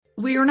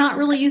We are not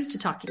really used to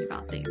talking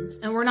about things,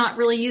 and we're not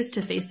really used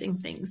to facing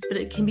things, but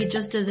it can be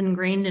just as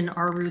ingrained in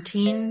our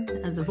routine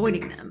as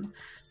avoiding them.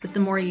 But the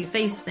more you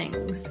face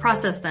things,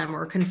 process them,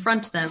 or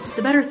confront them,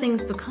 the better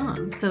things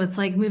become. So it's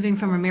like moving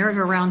from a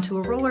merry-go-round to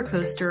a roller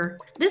coaster.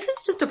 This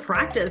is just a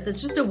practice.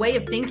 It's just a way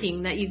of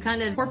thinking that you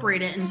kind of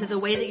incorporate it into the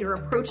way that you're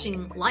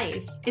approaching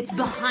life. It's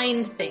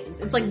behind things.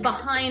 It's like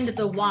behind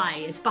the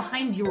why. It's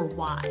behind your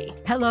why.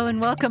 Hello and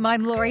welcome.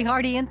 I'm Lori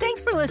Hardy, and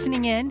thanks for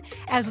listening in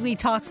as we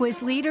talk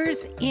with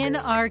leaders in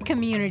our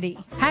community.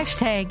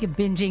 Hashtag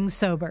binging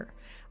sober.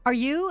 Are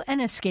you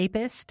an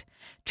escapist?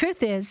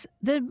 Truth is,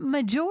 the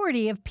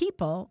majority of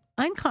people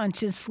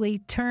unconsciously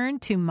turn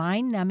to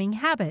mind-numbing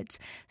habits,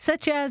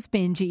 such as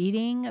binge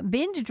eating,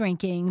 binge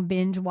drinking,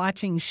 binge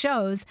watching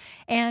shows,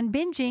 and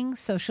binging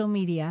social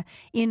media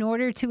in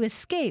order to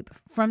escape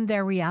from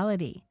their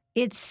reality.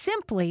 It's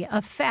simply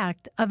a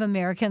fact of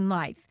American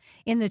life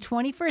in the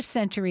 21st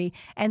century,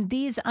 and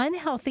these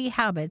unhealthy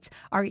habits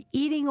are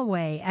eating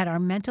away at our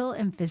mental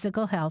and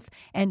physical health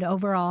and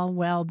overall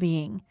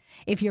well-being.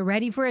 If you're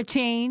ready for a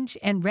change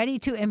and ready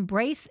to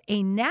embrace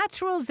a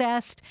natural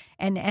zest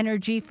and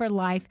energy for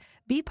life,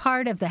 be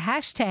part of the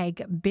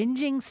hashtag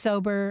binging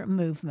sober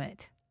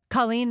movement.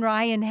 Colleen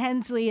Ryan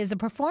Hensley is a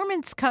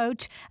performance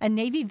coach, a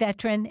Navy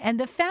veteran, and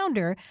the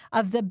founder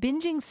of the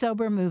Binging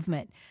Sober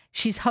movement.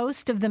 She's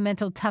host of the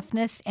Mental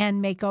Toughness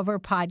and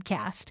Makeover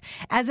podcast.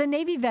 As a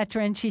Navy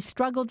veteran, she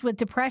struggled with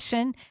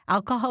depression,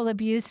 alcohol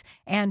abuse,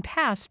 and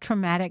past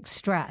traumatic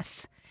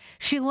stress.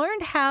 She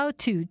learned how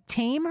to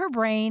tame her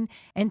brain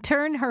and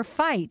turn her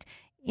fight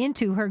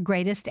into her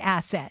greatest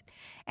asset.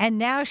 And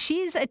now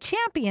she's a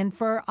champion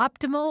for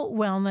optimal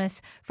wellness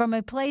from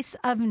a place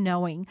of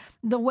knowing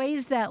the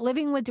ways that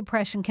living with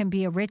depression can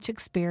be a rich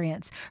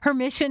experience. Her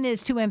mission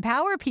is to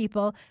empower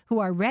people who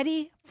are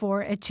ready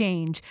for a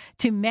change,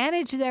 to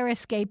manage their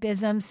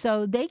escapism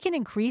so they can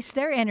increase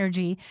their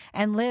energy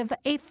and live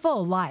a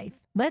full life.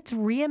 Let's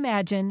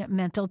reimagine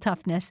mental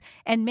toughness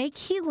and make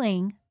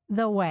healing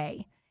the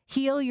way.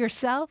 Heal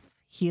yourself,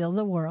 heal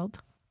the world.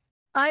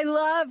 I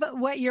love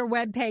what your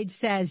webpage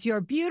says.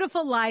 Your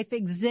beautiful life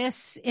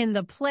exists in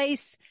the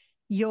place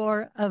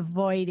you're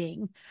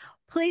avoiding.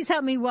 Please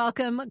help me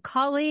welcome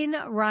Colleen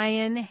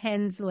Ryan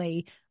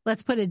Hensley.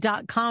 Let's put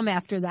a .com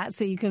after that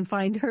so you can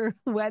find her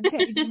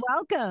webpage.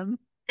 Welcome.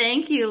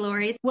 Thank you,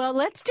 Lori. Well,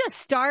 let's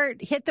just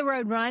hit the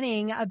road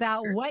running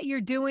about what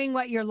you're doing,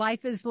 what your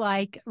life is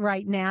like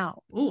right now.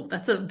 Ooh,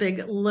 that's a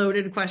big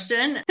loaded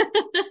question.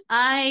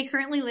 I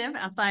currently live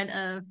outside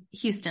of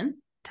Houston,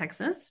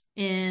 Texas,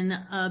 in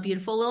a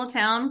beautiful little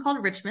town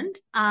called Richmond.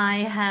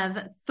 I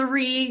have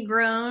 3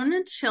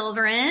 grown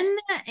children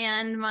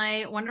and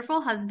my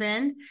wonderful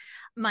husband.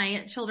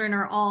 My children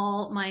are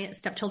all my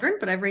stepchildren,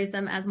 but I've raised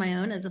them as my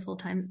own as a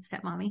full-time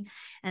stepmommy.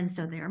 And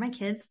so they are my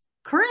kids.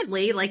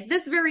 Currently, like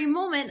this very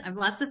moment, I have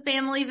lots of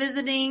family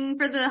visiting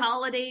for the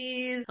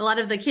holidays. A lot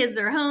of the kids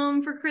are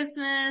home for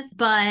Christmas,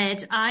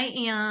 but I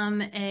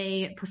am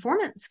a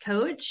performance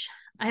coach.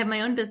 I have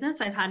my own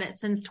business. I've had it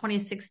since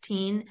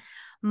 2016.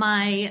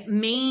 My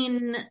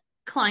main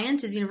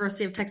client is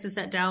University of Texas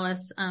at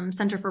Dallas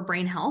Center for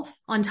Brain Health.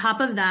 On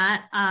top of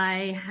that,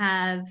 I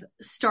have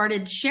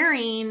started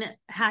sharing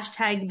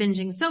hashtag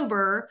binging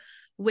sober,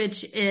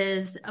 which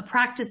is a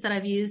practice that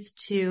I've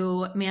used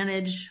to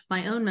manage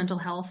my own mental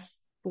health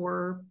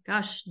for,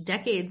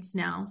 decades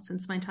now,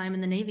 since my time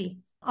in the Navy.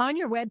 On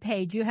your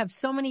webpage, you have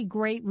so many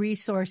great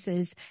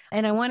resources,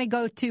 and I want to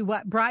go to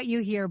what brought you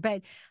here,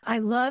 but I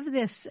love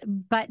this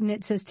button.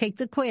 It says, take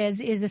the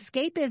quiz. Is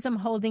escapism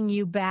holding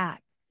you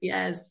back?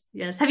 Yes.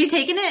 Have you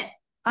taken it?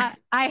 I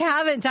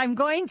haven't. I'm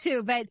going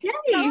to, but Yay.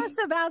 Tell us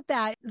about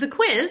that. The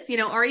quiz,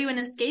 are you an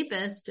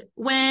escapist?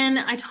 When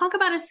I talk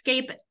about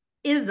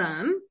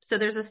escapism, so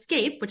there's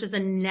escape, which is a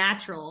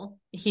natural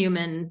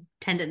human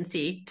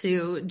tendency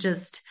to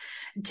just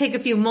take a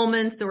few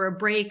moments or a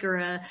break or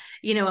a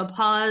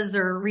pause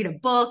or read a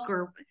book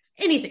or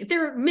anything.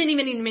 There are many,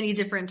 many, many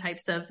different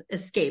types of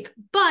escape,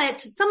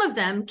 but some of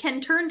them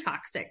can turn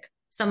toxic.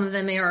 Some of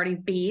them may already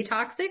be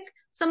toxic.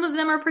 Some of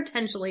them are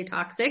potentially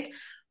toxic.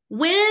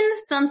 When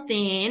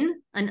something,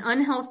 an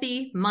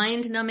unhealthy,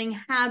 mind-numbing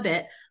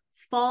habit,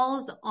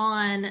 falls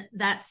on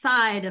that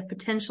side of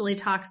potentially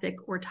toxic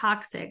or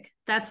toxic,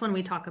 that's when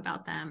we talk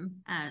about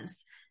them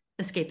as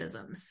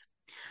escapisms.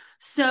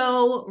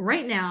 So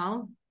right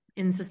now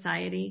in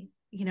society,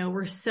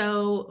 we're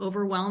so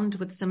overwhelmed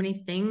with so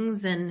many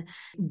things, and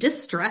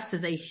distress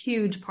is a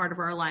huge part of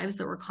our lives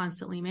that we're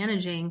constantly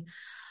managing.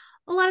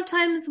 A lot of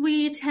times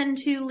we tend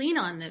to lean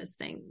on those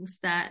things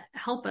that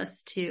help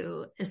us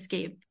to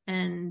escape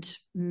and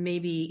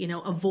maybe,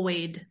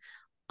 avoid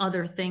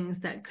other things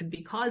that could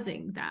be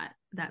causing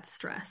that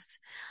stress.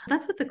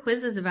 That's what the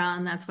quiz is about.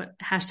 And that's what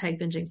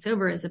hashtag binging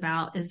sober is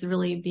about, is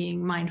really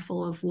being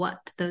mindful of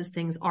what those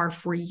things are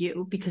for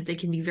you, because they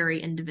can be very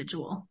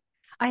individual.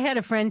 I had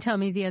a friend tell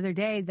me the other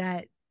day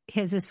that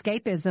his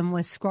escapism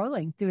was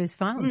scrolling through his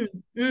phone.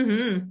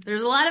 Mm-hmm.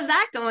 There's a lot of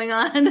that going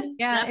on.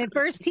 Yeah. At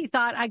first he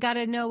thought, I got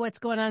to know what's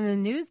going on in the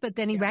news, but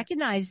then he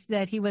recognized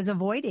that he was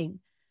avoiding.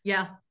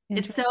 Yeah.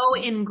 It's so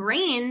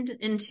ingrained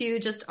into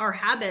just our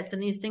habits,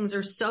 and these things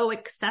are so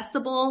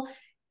accessible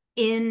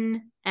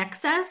in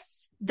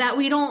excess that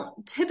we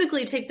don't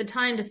typically take the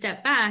time to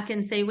step back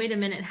and say, wait a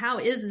minute, how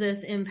is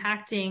this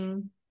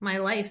impacting my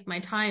life, my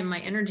time, my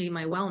energy,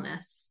 my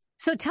wellness?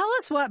 So tell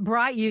us what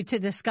brought you to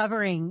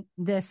discovering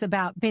this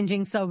about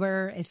binging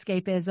sober,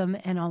 escapism,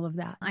 and all of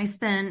that. I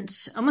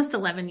spent almost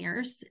 11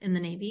 years in the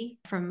Navy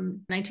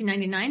from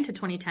 1999 to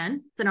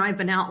 2010. So now I've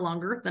been out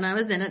longer than I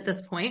was in at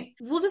this point.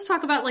 We'll just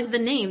talk about like the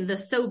name, the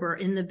sober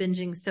in the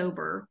binging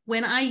sober.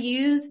 When I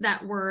use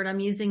that word, I'm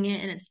using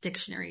it in its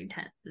dictionary,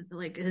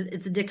 like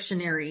its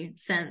dictionary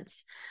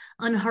sense.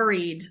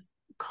 Unhurried,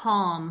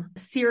 calm,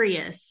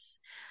 serious,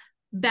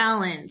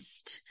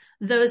 balanced,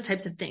 those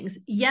types of things.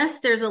 Yes,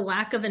 there's a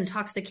lack of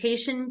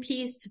intoxication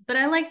piece, but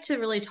I like to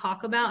really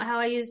talk about how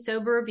I use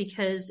sober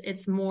because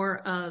it's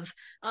more of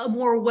a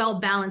more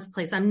well-balanced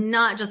place. I'm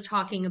not just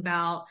talking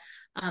about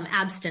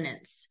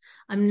abstinence.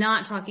 I'm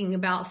not talking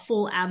about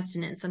full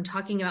abstinence. I'm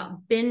talking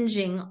about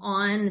binging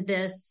on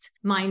this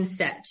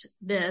mindset,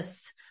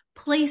 this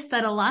place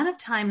that a lot of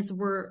times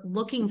we're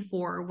looking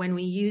for when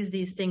we use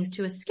these things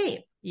to escape.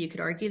 You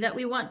could argue that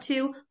we want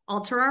to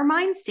alter our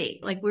mind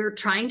state. Like we're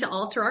trying to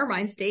alter our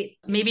mind state,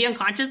 maybe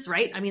unconscious,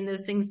 right? I mean,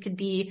 those things could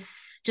be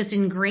just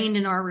ingrained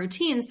in our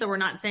routine. So we're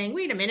not saying,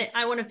 wait a minute,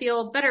 I want to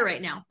feel better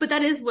right now. But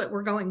that is what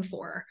we're going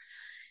for.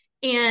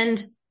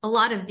 And a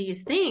lot of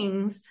these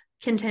things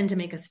can tend to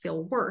make us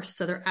feel worse.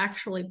 So they're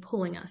actually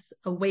pulling us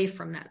away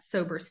from that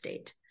sober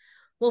state.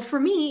 Well, for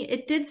me,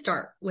 it did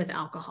start with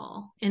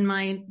alcohol. In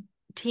my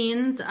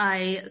teens,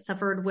 I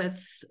struggled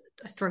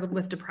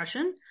with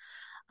depression.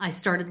 I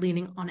started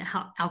leaning on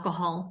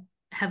alcohol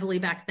heavily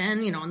back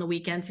then, on the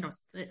weekends,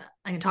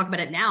 I can talk about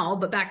it now,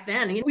 but back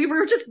then we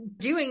were just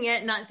doing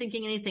it, not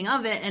thinking anything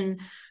of it.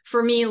 And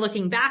for me,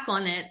 looking back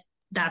on it,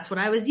 that's what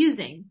I was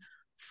using.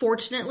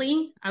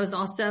 Fortunately, I was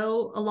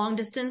also a long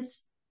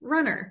distance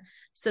runner.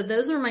 So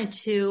those are my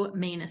two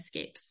main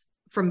escapes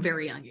from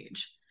very young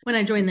age. When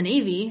I joined the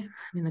Navy,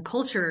 the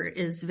culture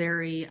is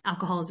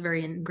alcohol is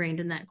very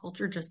ingrained in that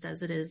culture, just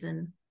as it is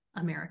in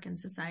American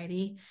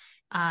society.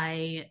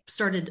 I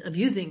started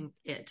abusing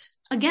it.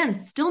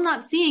 Again, still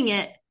not seeing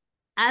it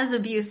as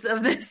abuse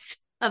of this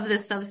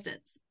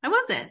substance. I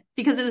wasn't,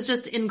 because it was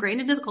just ingrained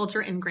into the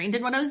culture, ingrained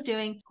in what I was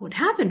doing. What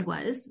happened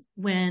was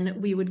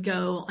when we would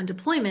go on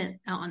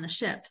deployment out on the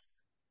ships,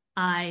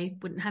 I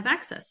wouldn't have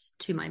access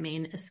to my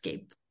main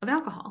escape of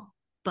alcohol,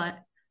 but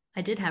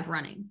I did have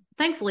running.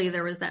 Thankfully,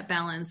 there was that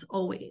balance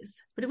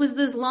always, but it was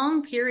those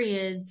long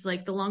periods,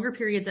 like the longer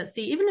periods at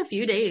sea, even a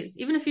few days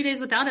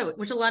without it,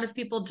 which a lot of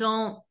people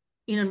don't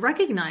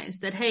recognize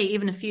that, hey,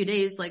 even a few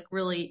days, like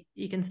really,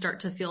 you can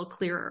start to feel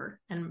clearer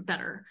and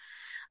better.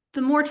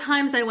 The more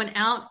times I went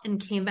out and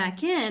came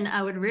back in,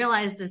 I would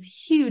realize this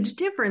huge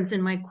difference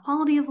in my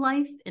quality of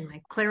life, in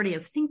my clarity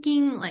of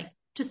thinking, like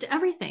just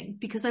everything,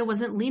 because I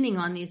wasn't leaning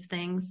on these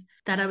things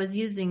that I was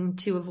using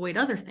to avoid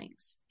other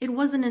things. It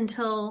wasn't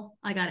until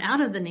I got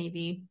out of the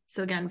Navy,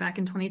 so again, back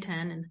in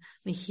 2010, and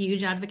I'm a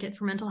huge advocate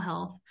for mental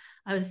health.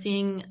 I was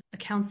seeing a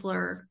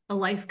counselor, a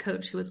life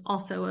coach who was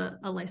also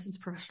a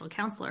licensed professional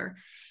counselor.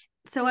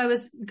 So I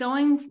was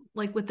going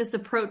like with this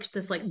approach,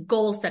 this like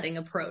goal setting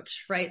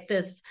approach, right?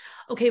 This,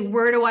 okay,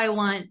 where do I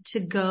want to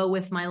go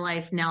with my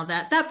life now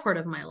that that part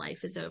of my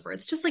life is over?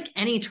 It's just like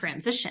any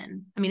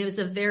transition. It was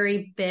a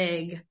very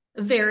big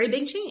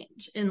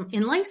change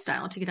in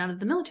lifestyle to get out of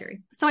the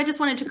military. So I just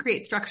wanted to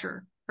create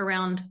structure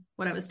around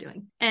what I was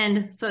doing.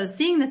 And so I was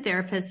seeing the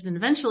therapist and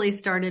eventually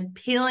started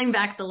peeling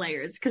back the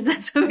layers, because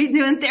that's what we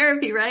do in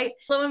therapy, right?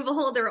 Lo and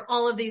behold, there were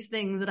all of these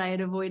things that I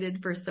had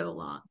avoided for so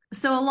long.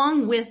 So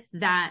along with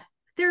that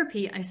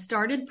therapy, I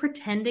started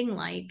pretending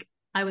like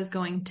I was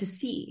going to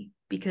sea,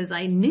 because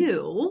I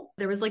knew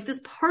there was like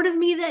this part of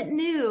me that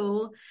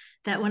knew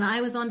that when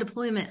I was on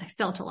deployment, I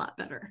felt a lot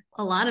better.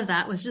 A lot of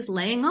that was just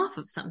laying off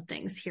of some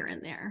things here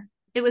and there.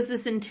 It was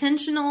this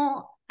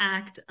intentional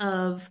act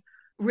of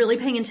really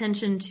paying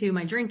attention to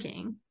my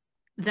drinking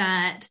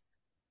that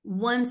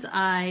once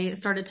I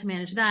started to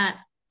manage that,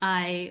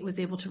 I was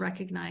able to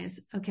recognize,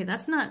 okay,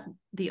 that's not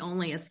the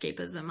only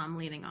escapism I'm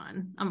leaning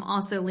on. I'm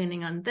also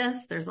leaning on this.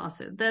 There's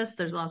also this.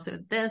 There's also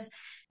this.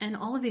 And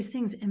all of these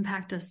things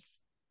impact us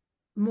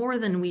more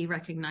than we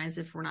recognize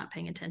if we're not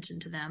paying attention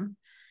to them.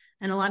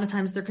 And a lot of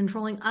times they're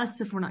controlling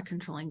us if we're not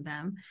controlling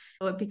them.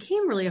 So it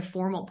became really a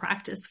formal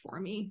practice for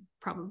me,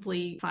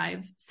 probably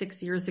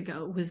 5-6 years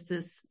ago, was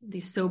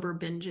these sober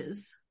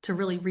binges to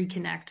really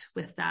reconnect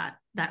with that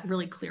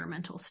really clear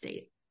mental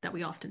state that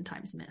we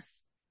oftentimes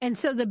miss. And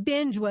so the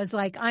binge was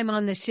like, I'm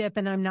on the ship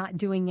and I'm not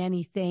doing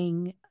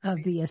anything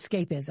of the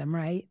escapism,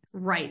 right?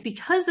 Right.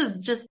 Because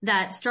of just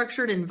that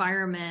structured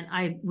environment,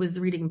 I was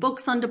reading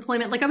books on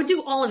deployment. Like I would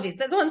do all of these.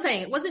 That's what I'm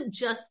saying. It wasn't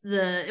just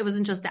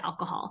the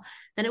alcohol.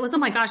 Then it was, oh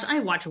my gosh, I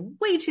watch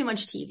way too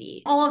much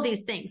TV, all of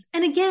these things.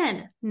 And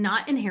again,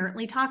 not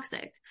inherently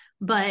toxic,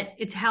 but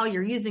it's how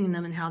you're using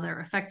them and how they're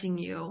affecting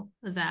you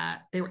that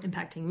they were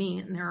impacting me.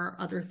 And there are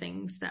other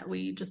things that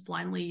we just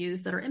blindly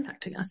use that are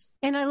impacting us.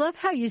 And I love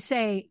how you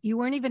say you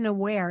weren't even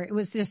aware. It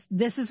was just,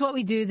 this is what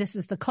we do. This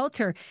is the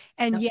culture.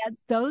 And yet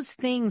those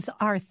things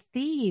are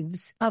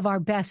thieves of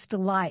our best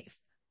life.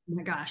 Oh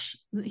my gosh,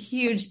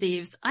 huge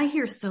thieves. I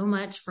hear so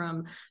much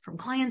from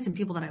clients and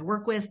people that I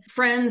work with,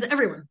 friends,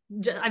 everyone.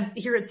 I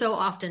hear it so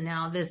often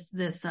now.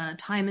 This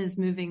time is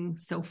moving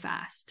so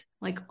fast.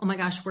 Like, oh my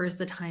gosh, where's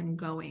the time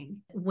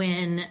going?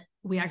 When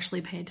we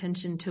actually pay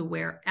attention to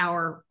where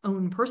our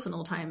own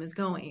personal time is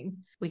going,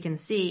 we can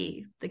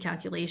see the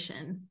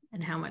calculation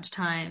and how much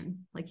time,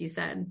 like you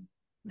said,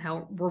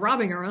 how we're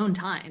robbing our own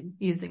time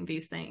using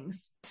these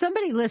things.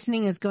 Somebody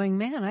listening is going,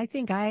 man, I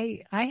think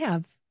I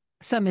have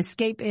some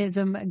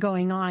escapism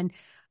going on.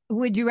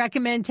 Would you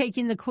recommend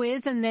taking the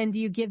quiz, and then do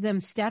you give them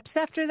steps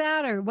after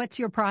that, or what's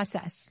your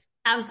process?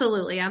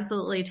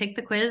 Absolutely. Take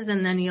the quiz,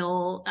 and then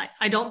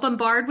I don't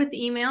bombard with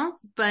emails,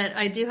 but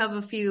I do have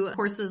a few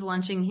courses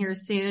launching here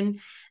soon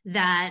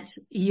that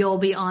you'll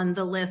be on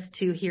the list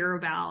to hear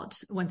about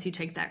once you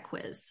take that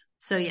quiz.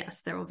 So yes,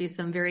 there will be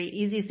some very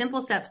easy,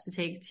 simple steps to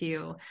take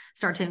to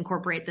start to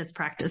incorporate this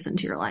practice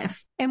into your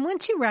life. And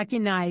once you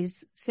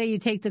recognize, say you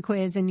take the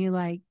quiz and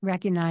you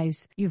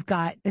recognize you've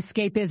got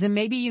escapism,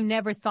 maybe you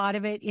never thought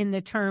of it in the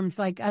terms,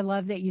 like, I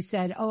love that you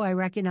said, oh, I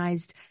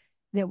recognized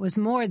that was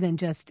more than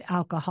just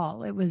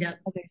alcohol. It was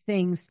other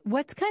things.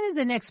 What's kind of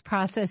the next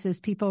process as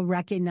people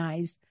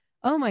recognize,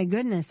 oh my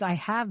goodness, I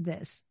have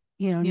this?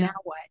 Now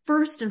what?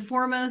 First and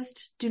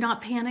foremost, do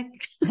not panic.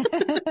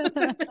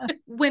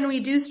 When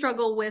we do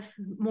struggle with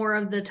more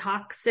of the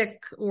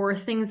toxic or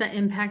things that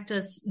impact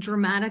us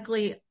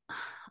dramatically,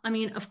 I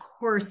mean, of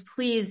course,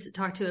 please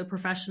talk to a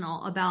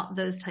professional about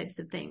those types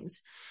of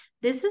things.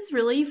 This is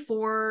really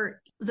for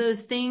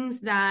those things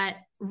that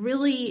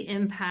really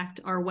impact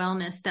our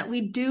wellness that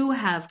we do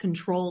have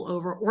control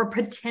over or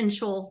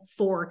potential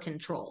for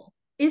control.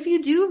 If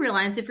you do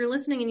realize, if you're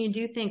listening and you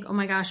do think, oh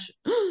my gosh,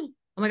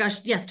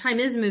 yes, time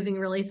is moving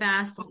really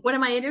fast. What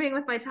am I doing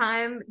with my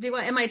time?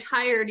 Am I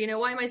tired?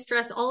 Why am I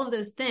stressed? All of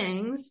those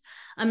things.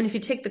 And if you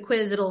take the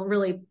quiz, it'll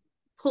really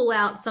pull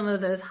out some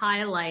of those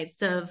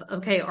highlights of,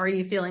 okay, are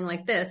you feeling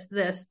like this?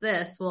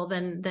 Well,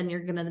 then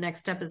the next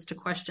step is to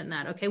question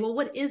that. Okay, well,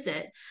 what is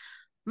it?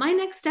 My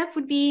next step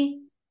would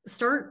be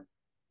start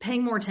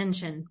paying more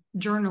attention,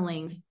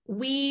 journaling.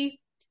 We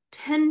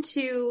tend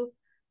to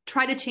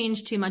try to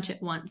change too much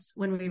at once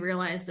when we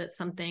realize that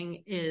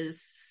something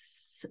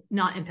is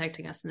not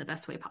impacting us in the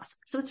best way possible.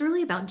 So it's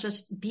really about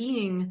just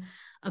being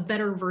a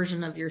better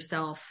version of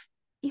yourself,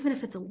 even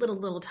if it's a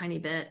little tiny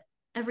bit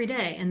every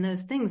day. And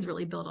those things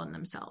really build on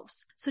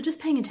themselves. So just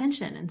paying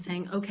attention and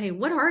saying, okay,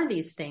 what are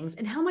these things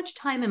and how much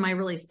time am I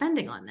really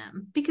spending on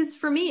them? Because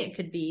for me, it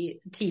could be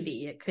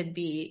TV. It could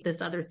be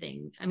this other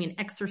thing. I mean,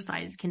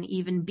 exercise can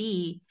even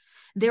be.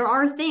 There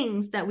are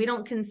things that we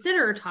don't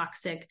consider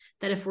toxic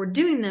that if we're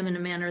doing them in a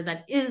manner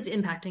that is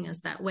impacting us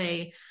that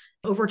way,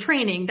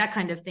 overtraining, that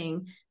kind of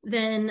thing,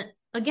 then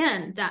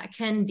again, that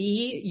can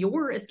be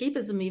your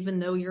escapism, even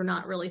though you're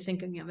not really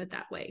thinking of it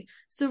that way.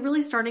 So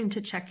really starting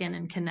to check in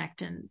and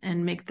connect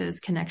and make those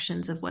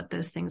connections of what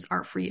those things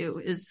are for you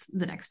is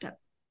the next step.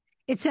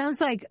 It sounds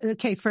like,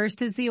 okay,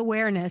 first is the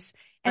awareness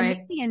and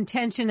then the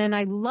intention. And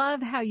I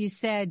love how you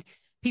said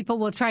people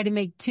will try to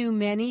make too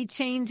many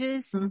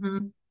changes.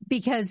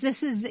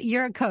 Because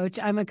you're a coach,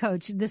 I'm a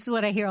coach. This is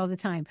what I hear all the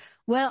time.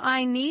 Well,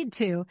 I need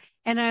to.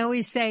 And I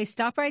always say,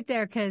 stop right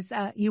there because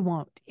you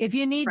won't. If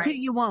you need to,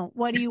 you won't.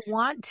 What do you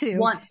want to?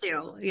 Want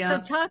to. Yeah.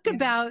 So talk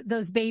about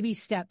those baby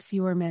steps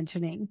you were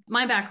mentioning.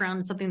 My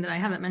background, something that I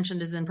haven't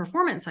mentioned, is in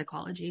performance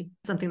psychology,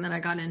 something that I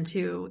got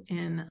into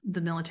in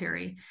the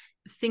military,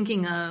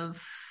 thinking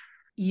of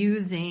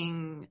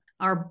using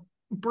our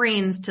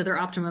brains to their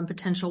optimum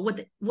potential,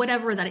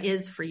 whatever that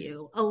is for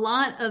you. A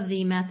lot of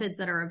the methods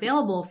that are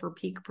available for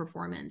peak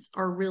performance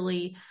are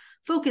really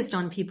focused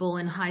on people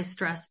in high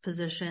stress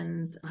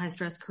positions, high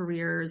stress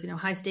careers,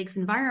 high stakes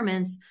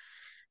environments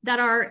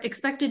that are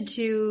expected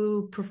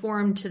to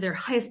perform to their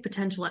highest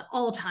potential at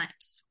all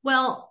times.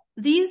 Well,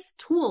 these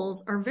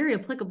tools are very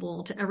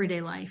applicable to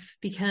everyday life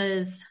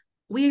because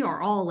we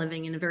are all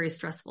living in a very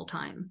stressful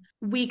time.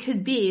 We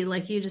could be,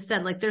 like you just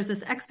said, like there's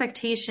this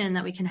expectation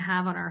that we can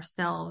have on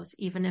ourselves,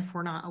 even if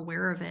we're not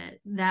aware of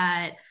it,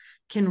 that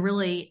can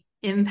really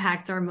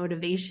impact our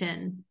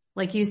motivation.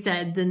 Like you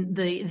said,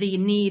 the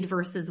need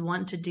versus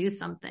want to do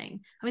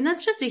something. I mean,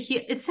 that's just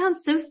it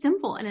sounds so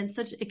simple and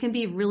it can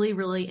be really,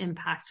 really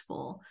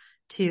impactful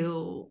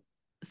to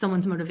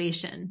someone's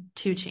motivation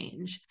to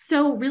change.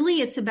 So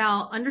really it's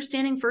about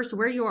understanding first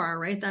where you are,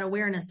 right? That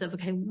awareness of,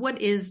 okay,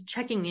 what is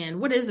checking in?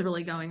 What is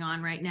really going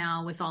on right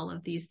now with all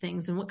of these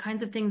things? And what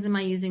kinds of things am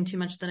I using too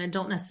much that I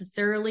don't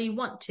necessarily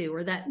want to,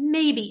 or that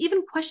maybe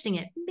even questioning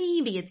it,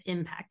 maybe it's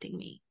impacting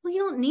me. Well, you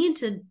don't need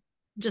to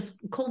just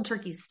cold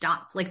turkey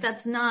stop. Like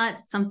that's not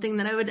something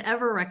that I would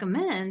ever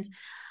recommend.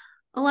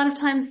 A lot of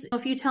times,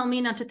 if you tell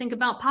me not to think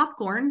about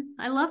popcorn,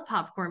 I love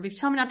popcorn. But if you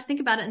tell me not to think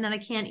about it and then I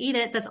can't eat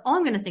it, that's all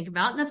I'm going to think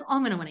about. And that's all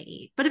I'm going to want to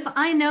eat. But if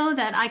I know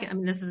that I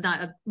mean, this is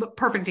not a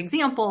perfect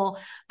example,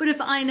 but if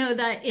I know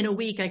that in a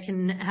week I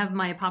can have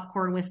my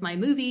popcorn with my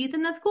movie,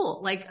 then that's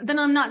cool. Like, then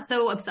I'm not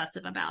so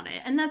obsessive about it.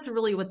 And that's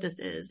really what this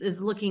is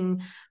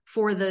looking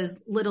for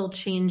those little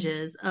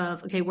changes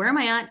of, okay, where am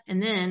I at?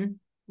 And then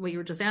what you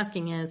were just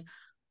asking is,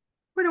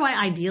 where do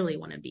I ideally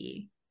want to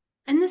be?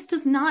 And this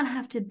does not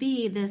have to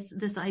be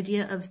this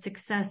idea of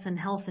success and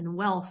health and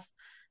wealth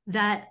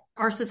that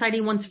our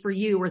society wants for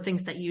you, or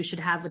thinks that you should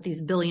have with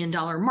these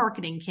billion-dollar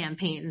marketing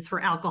campaigns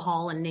for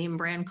alcohol and name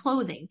brand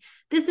clothing.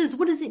 This is,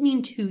 what does it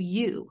mean to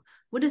you?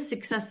 What does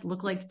success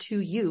look like to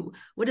you?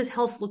 What does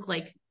health look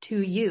like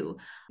to you?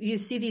 You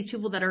see these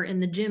people that are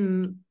in the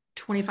gym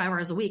 25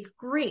 hours a week.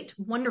 Great,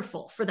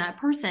 wonderful for that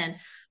person.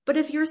 But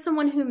if you're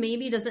someone who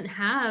maybe doesn't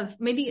have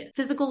maybe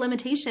physical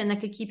limitation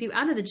that could keep you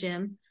out of the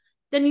gym,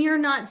 then you're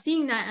not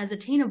seeing that as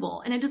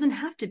attainable. And it doesn't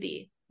have to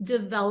be.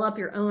 Develop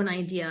your own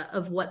idea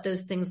of what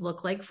those things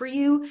look like for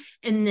you.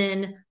 And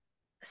then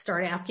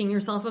start asking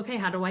yourself, okay,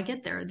 how do I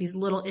get there? These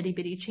little itty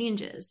bitty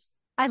changes.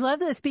 I love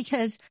this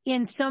because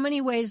in so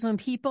many ways, when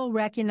people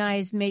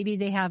recognize maybe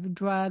they have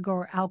drug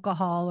or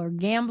alcohol or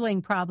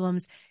gambling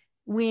problems,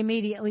 we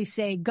immediately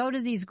say, go to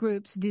these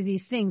groups, do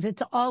these things.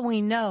 It's all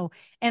we know.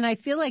 And I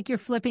feel like you're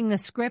flipping the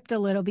script a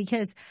little,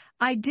 because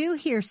I do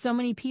hear so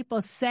many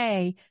people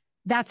say,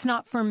 that's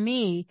not for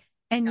me.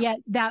 And yet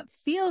that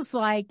feels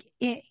like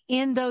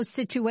in those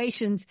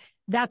situations,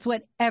 that's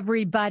what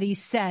everybody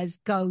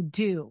says, go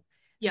do.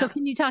 Yeah. So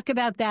can you talk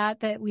about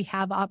that we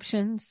have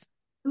options?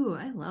 Ooh,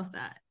 I love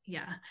that.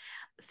 Yeah.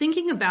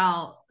 Thinking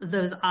about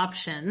those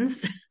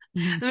options.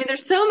 I mean,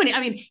 there's so many.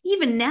 I mean,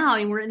 even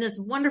now, we're in this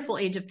wonderful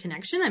age of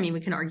connection. I mean, we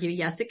can argue,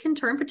 yes, it can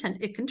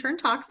turn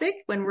toxic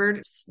when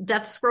we're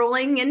death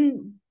scrolling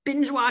and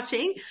binge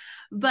watching.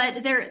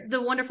 But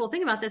the wonderful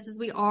thing about this is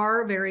we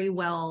are very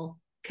well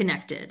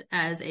connected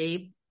as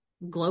a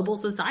global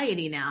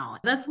society now.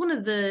 That's one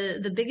of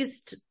the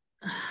biggest,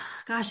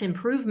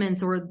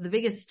 improvements, or the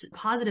biggest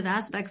positive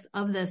aspects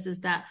of this,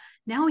 is that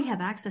now we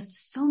have access to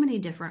so many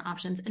different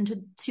options,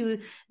 and to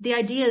the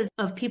ideas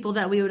of people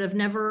that we would have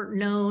never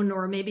known,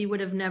 or maybe would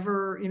have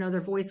never,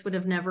 their voice would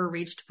have never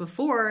reached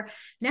before.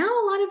 Now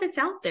a lot of it's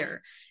out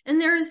there. And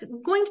there's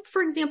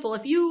for example,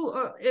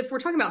 if we're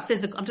talking about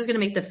physical, I'm just going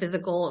to make the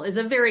physical is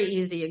a very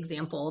easy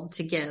example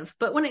to give.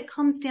 But when it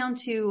comes down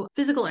to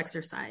physical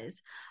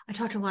exercise, I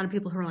talk to a lot of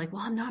people who are like,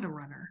 well, I'm not a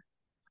runner.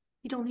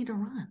 You don't need to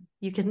run.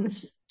 You can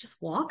just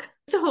walk.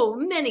 So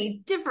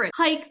many different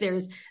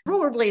there's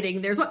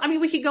rollerblading.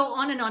 We could go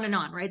on and on and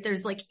on, right?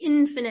 There's like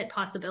infinite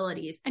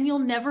possibilities, and you'll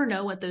never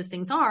know what those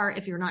things are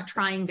if you're not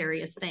trying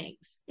various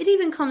things. It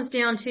even comes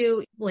down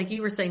to, like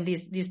you were saying,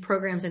 these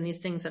programs and these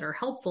things that are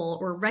helpful,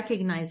 or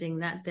recognizing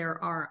that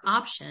there are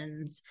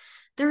options.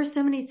 There are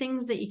so many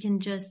things that you can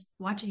just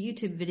watch a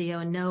YouTube video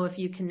and know, if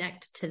you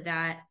connect to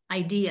that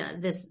idea,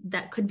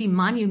 that could be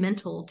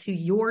monumental to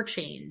your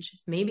change.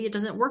 Maybe it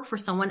doesn't work for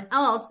someone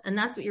else. And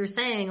that's what you're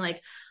saying. Like,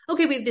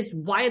 okay, we have this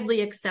widely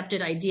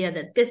accepted idea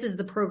that this is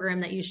the program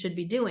that you should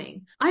be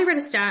doing. I read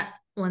a stat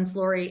once,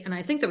 Lori, and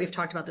I think that we've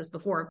talked about this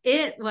before.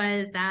 It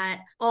was that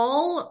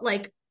all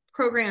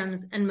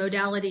programs and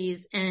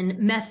modalities and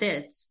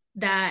methods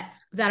that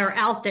are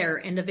out there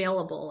and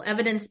available,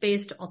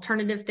 evidence-based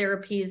alternative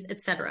therapies,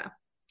 etc.,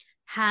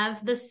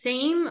 have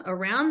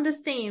around the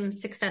same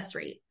success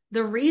rate.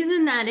 The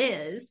reason that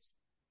is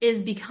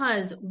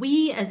because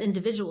we as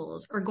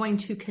individuals are going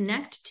to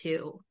connect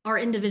to our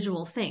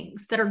individual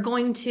things that are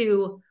going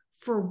to,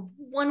 for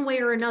one way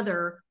or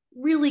another,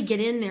 really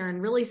get in there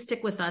and really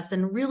stick with us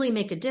and really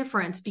make a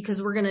difference, because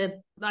we're going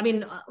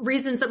to,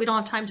 reasons that we don't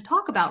have time to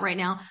talk about right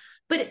now.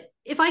 But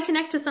if I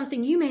connect to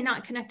something, you may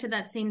not connect to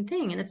that same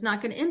thing, and it's not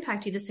going to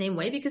impact you the same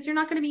way because you're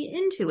not going to be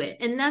into it.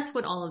 And that's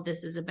what all of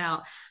this is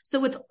about.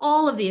 So with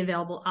all of the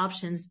available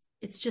options,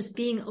 it's just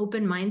being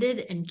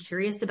open-minded and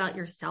curious about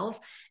yourself,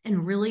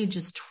 and really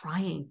just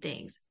trying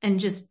things and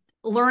just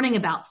learning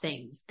about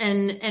things,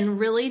 and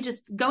really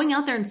just going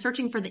out there and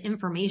searching for the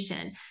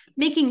information,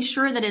 making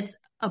sure that it's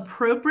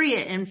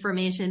appropriate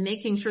information,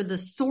 making sure the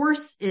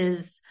source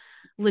is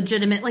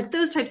legitimate. Like,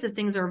 those types of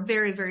things are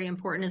very, very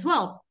important as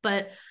well.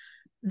 But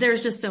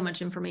there's just so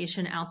much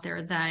information out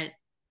there that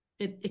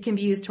it can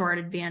be used to our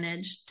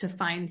advantage to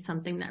find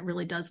something that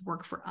really does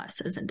work for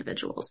us as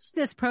individuals.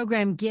 This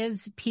program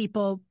gives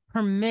people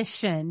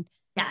permission.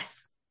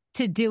 Yes.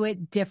 To do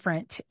it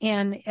different.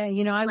 And,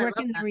 I work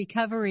in the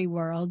recovery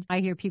world.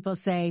 I hear people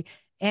say,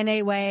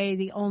 NA way,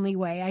 the only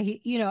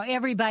way.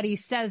 Everybody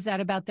says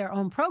that about their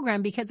own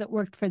program because it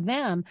worked for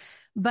them.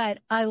 But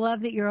I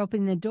love that you're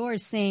opening the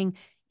doors saying,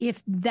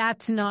 if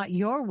that's not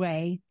your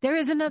way, there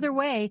is another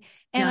way.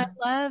 And I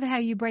love how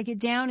you break it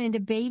down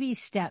into baby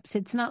steps.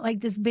 It's not like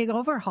this big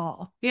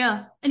overhaul.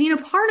 Yeah.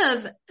 And, part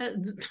of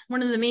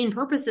one of the main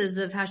purposes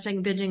of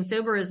hashtag Binging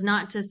Sober is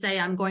not to say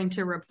I'm going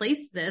to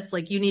replace this.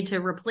 Like you need to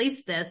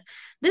replace this.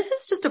 This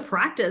is just a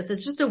practice.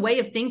 It's just a way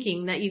of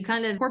thinking that you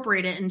kind of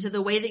incorporate it into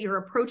the way that you're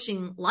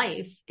approaching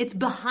life. It's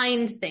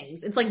behind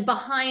things. It's like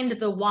behind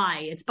the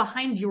why. It's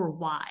behind your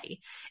why.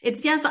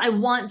 It's, yes, I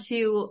want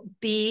to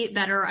be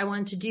better. I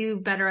want to do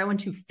better. I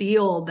want to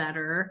feel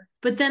better.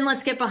 But then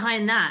let's get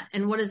behind that.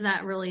 And what is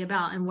that really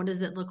about? And what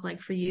does it look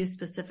like for you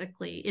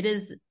specifically? It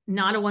is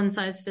not a one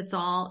size fits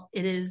all.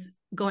 It is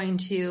going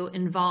to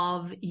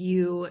involve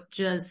you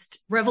just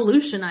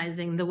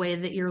revolutionizing the way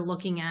that you're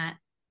looking at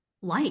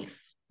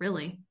life,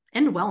 really,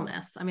 and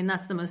wellness. I mean,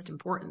 that's the most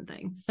important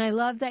thing. I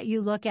love that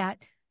you look at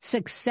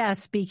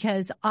success,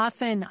 because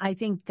often I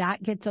think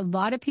that gets a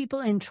lot of people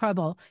in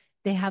trouble.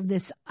 They have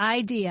this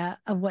idea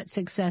of what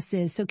success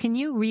is. So can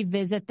you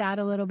revisit that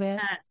a little bit?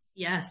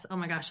 Yes. Oh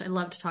my gosh. I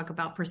love to talk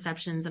about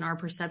perceptions and our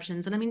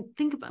perceptions. And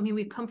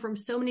we've come from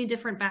so many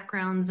different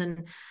backgrounds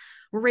and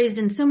we're raised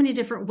in so many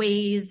different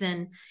ways.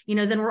 And,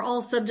 then we're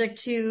all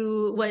subject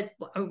to what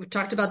we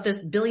talked about, this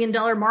 $1 billion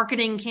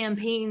marketing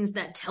campaigns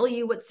that tell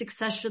you what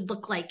success should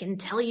look like and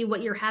tell you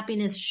what your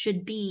happiness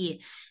should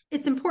be.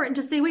 It's important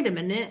to say, wait a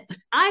minute,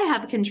 I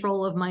have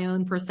control of my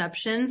own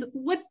perceptions.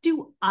 What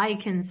do I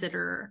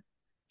consider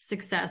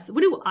success?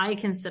 What do I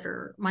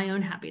consider my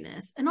own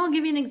happiness? And I'll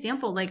give you an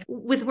example. Like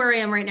with where I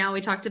am right now,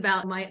 we talked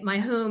about my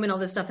home and all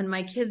this stuff, and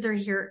my kids are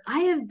here.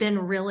 I have been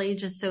really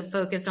just so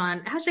focused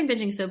on hashtag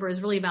Binging Sober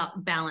is really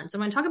about balance. And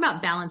when I talk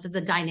about balance, it's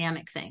a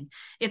dynamic thing.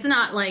 It's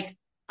not like,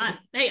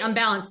 hey, I'm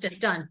balanced, it's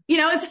done.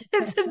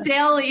 It's a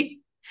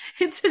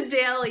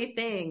daily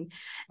thing.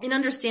 And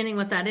understanding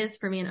what that is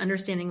for me and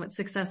understanding what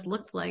success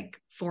looked like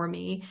for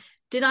me.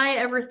 Did I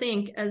ever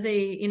think as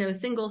a,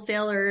 single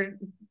sailor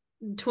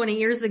 20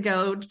 years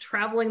ago,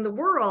 traveling the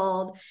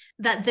world,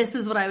 that this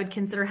is what I would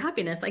consider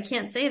happiness? I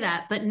can't say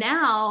that. But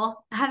now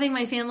having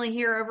my family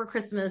here over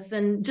Christmas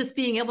and just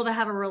being able to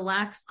have a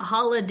relaxed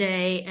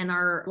holiday, and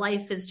our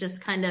life is just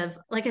kind of,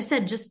 like I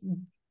said, just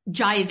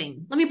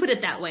jiving. Let me put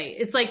it that way.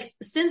 It's like,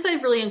 since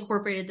I've really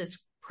incorporated this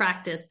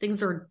practice,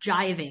 things are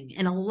jiving.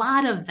 And a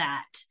lot of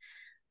that,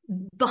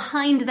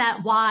 behind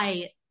that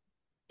why,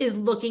 is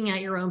looking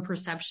at your own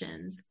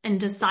perceptions and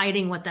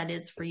deciding what that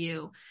is for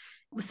you.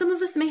 Some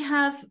of us may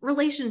have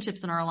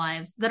relationships in our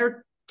lives that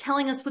are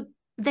telling us what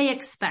they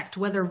expect,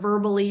 whether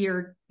verbally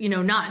or,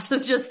 not. So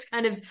it's just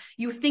kind of,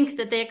 you think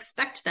that they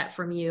expect that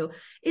from you.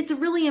 It's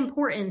really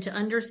important to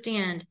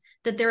understand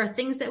that there are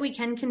things that we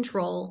can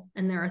control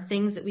and there are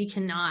things that we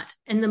cannot.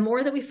 And the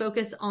more that we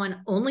focus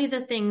on only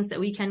the things that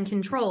we can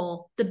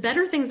control, the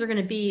better things are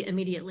going to be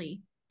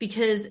immediately.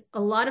 Because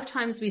a lot of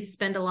times we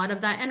spend a lot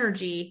of that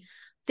energy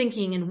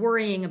thinking and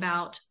worrying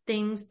about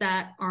things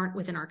that aren't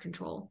within our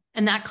control.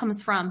 And that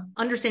comes from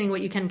understanding what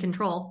you can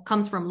control,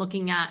 comes from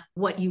looking at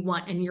what you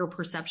want and your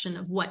perception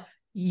of what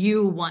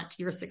you want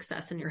your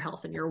success and your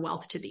health and your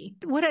wealth to be.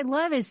 What I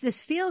love is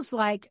this feels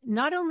like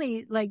not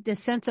only like this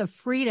sense of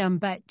freedom,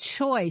 but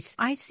choice.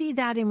 I see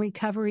that in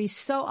recovery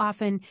so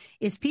often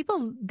is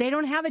people, they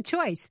don't have a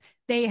choice.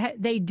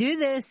 They do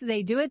this,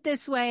 they do it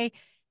this way.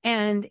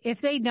 And if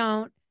they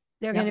don't,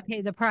 they're going to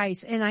pay the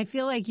price. And I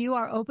feel like you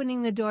are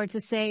opening the door to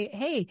say,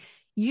 hey,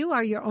 you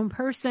are your own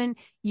person.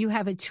 You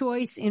have a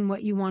choice in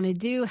what you want to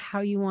do,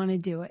 how you want to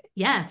do it.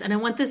 Yes. And I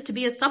want this to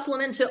be a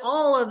supplement to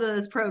all of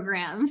those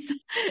programs.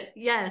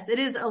 Yes, it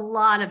is a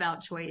lot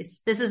about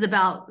choice. This is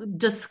about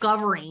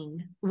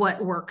discovering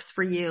what works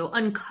for you,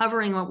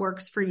 uncovering what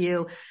works for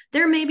you.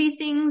 There may be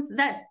things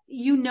that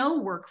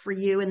work for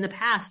you in the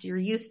past. You're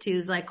used to,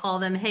 as I call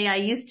them, hey, I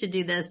used to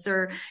do this,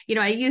 or,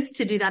 I used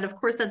to do that. Of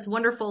course, that's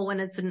wonderful when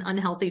it's an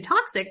unhealthy,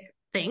 toxic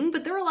thing,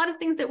 but there are a lot of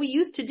things that we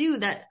used to do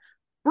that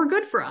were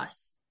good for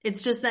us.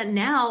 It's just that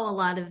now a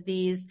lot of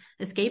these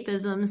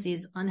escapisms,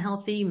 these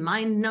unhealthy,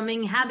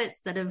 mind-numbing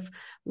habits that have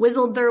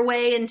whizzled their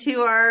way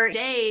into our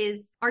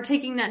days are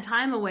taking that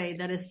time away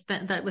that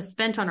was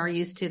spent on our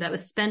used to, that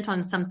was spent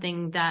on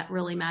something that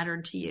really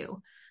mattered to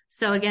you.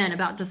 So again,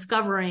 about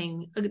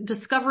discovering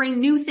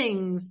new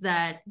things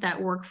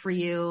that work for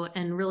you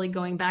and really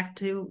going back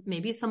to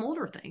maybe some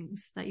older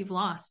things that you've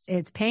lost.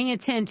 It's paying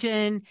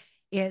attention.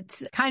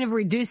 It's kind of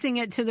reducing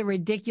it to the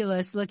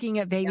ridiculous, looking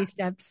at baby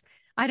steps.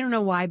 I don't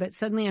know why, but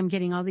suddenly I'm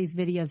getting all these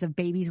videos of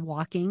babies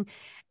walking,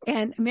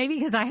 and maybe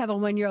because I have a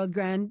 1-year-old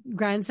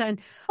grandson,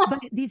 but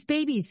these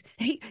babies,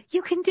 hey,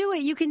 you can do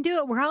it. You can do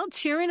it. We're all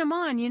cheering them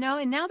on,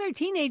 and now they're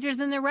teenagers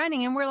and they're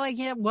running and we're like,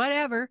 yeah,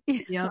 whatever.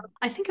 Yeah.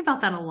 I think about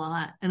that a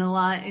lot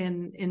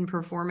in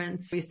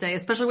performance. We say,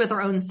 especially with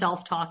our own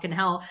self-talk and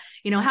how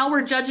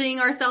we're judging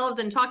ourselves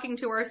and talking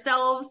to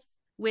ourselves,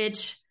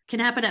 which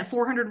can happen at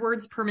 400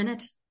 words per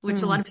minute.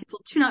 Which a lot of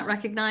people do not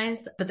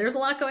recognize, but there's a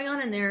lot going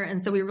on in there.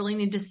 And so we really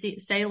need to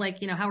say,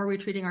 like, how are we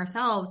treating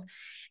ourselves?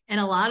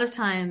 And a lot of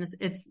times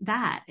it's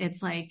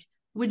like,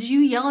 would you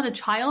yell at a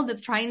child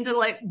that's trying to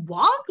like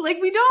walk? Like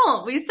we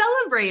don't. We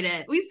celebrate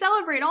it. We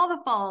celebrate all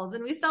the falls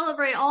and we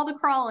celebrate all the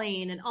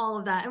crawling and all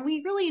of that. And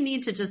we really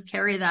need to just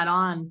carry that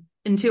on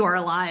into our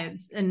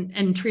lives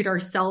and treat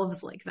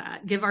ourselves like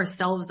that. Give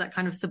ourselves that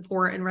kind of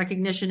support and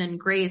recognition and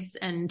grace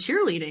and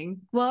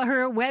cheerleading. Well,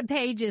 her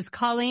webpage is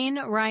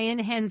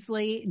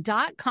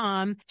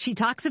ColleenRyanHensley.com. She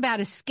talks about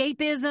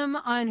escapism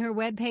on her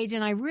webpage,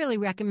 and I really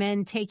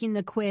recommend taking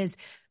the quiz.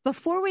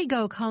 Before we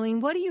go,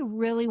 Colleen, what do you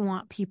really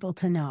want people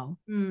to know?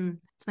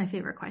 It's my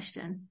favorite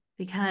question,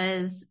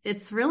 because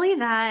it's really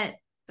that,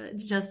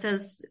 just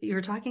as you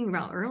were talking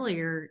about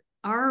earlier,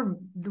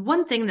 the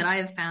one thing that I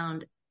have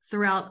found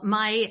throughout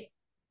my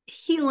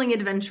healing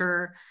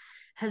adventure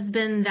has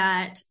been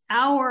that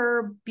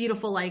our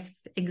beautiful life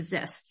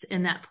exists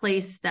in that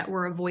place that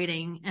we're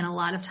avoiding. And a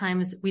lot of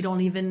times we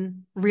don't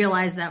even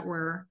realize that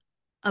we're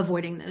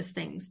avoiding those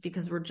things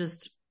because we're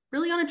just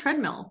really on a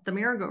treadmill, the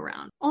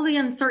merry-go-round. All the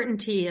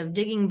uncertainty of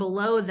digging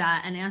below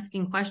that and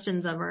asking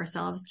questions of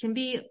ourselves can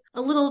be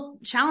a little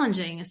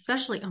challenging,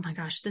 especially, oh my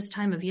gosh, this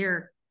time of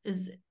year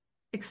is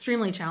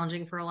extremely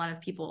challenging for a lot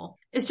of people.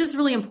 It's just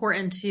really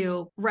important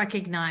to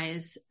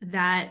recognize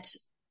that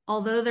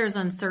although there's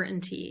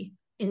uncertainty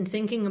in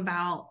thinking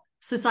about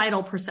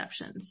societal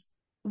perceptions,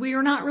 we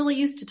are not really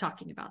used to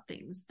talking about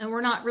things and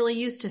we're not really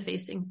used to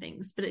facing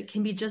things, but it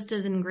can be just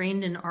as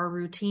ingrained in our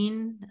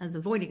routine as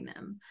avoiding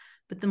them.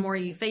 But the more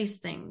you face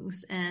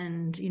things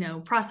and,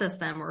 process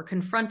them or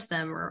confront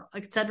them or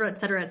et cetera, et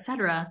cetera, et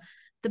cetera,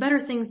 the better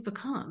things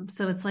become.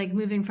 So it's like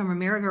moving from a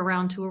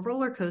merry-go-round to a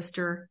roller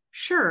coaster,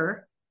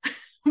 sure,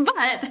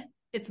 but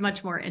it's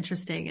much more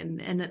interesting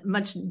and a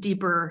much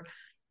deeper,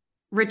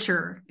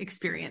 richer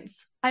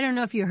experience. I don't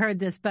know if you heard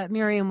this, but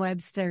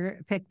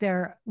Merriam-Webster picked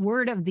their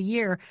word of the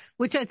year,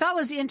 which I thought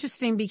was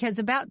interesting because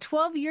about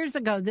 12 years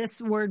ago, this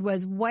word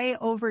was way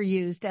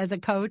overused as a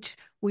coach.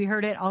 We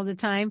heard it all the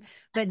time,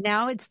 but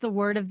now it's the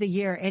word of the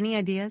year. Any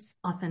ideas?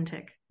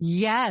 Authentic.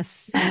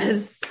 Yes.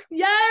 Yes.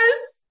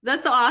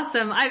 That's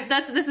awesome.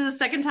 This is the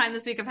second time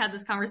this week I've had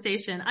this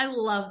conversation. I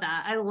love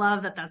that. I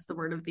love that that's the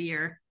word of the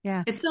year.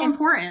 Yeah. It's so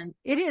important.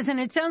 It is. And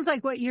it sounds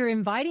like what you're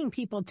inviting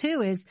people to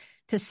is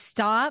to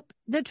stop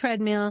the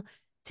treadmill,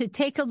 to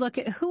take a look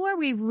at who are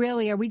we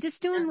really? Are we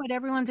just doing what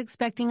everyone's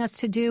expecting us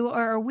to do?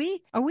 Or are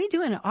we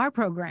doing our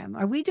program?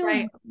 Are we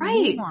doing what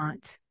we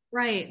want?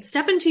 Right.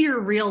 Step into your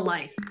real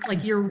life,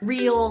 like your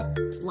real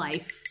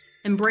life.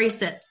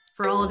 Embrace it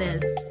for all it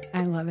is.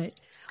 I love it.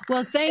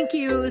 Well, thank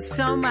you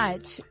so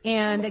much.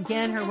 And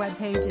again, her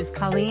webpage is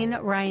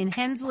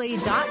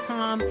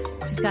ColleenRyanHensley.com.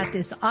 She's got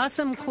this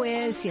awesome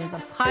quiz. She has a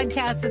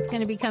podcast that's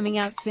going to be coming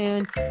out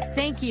soon.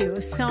 Thank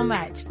you so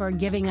much for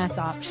giving us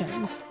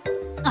options.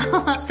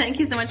 Thank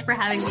you so much for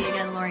having me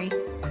again, Lori.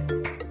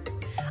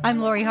 I'm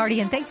Lori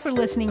Hardy, and thanks for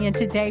listening in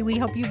today. We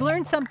hope you've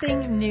learned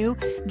something new.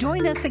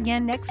 Join us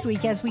again next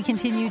week as we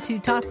continue to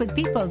talk with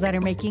people that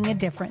are making a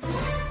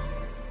difference.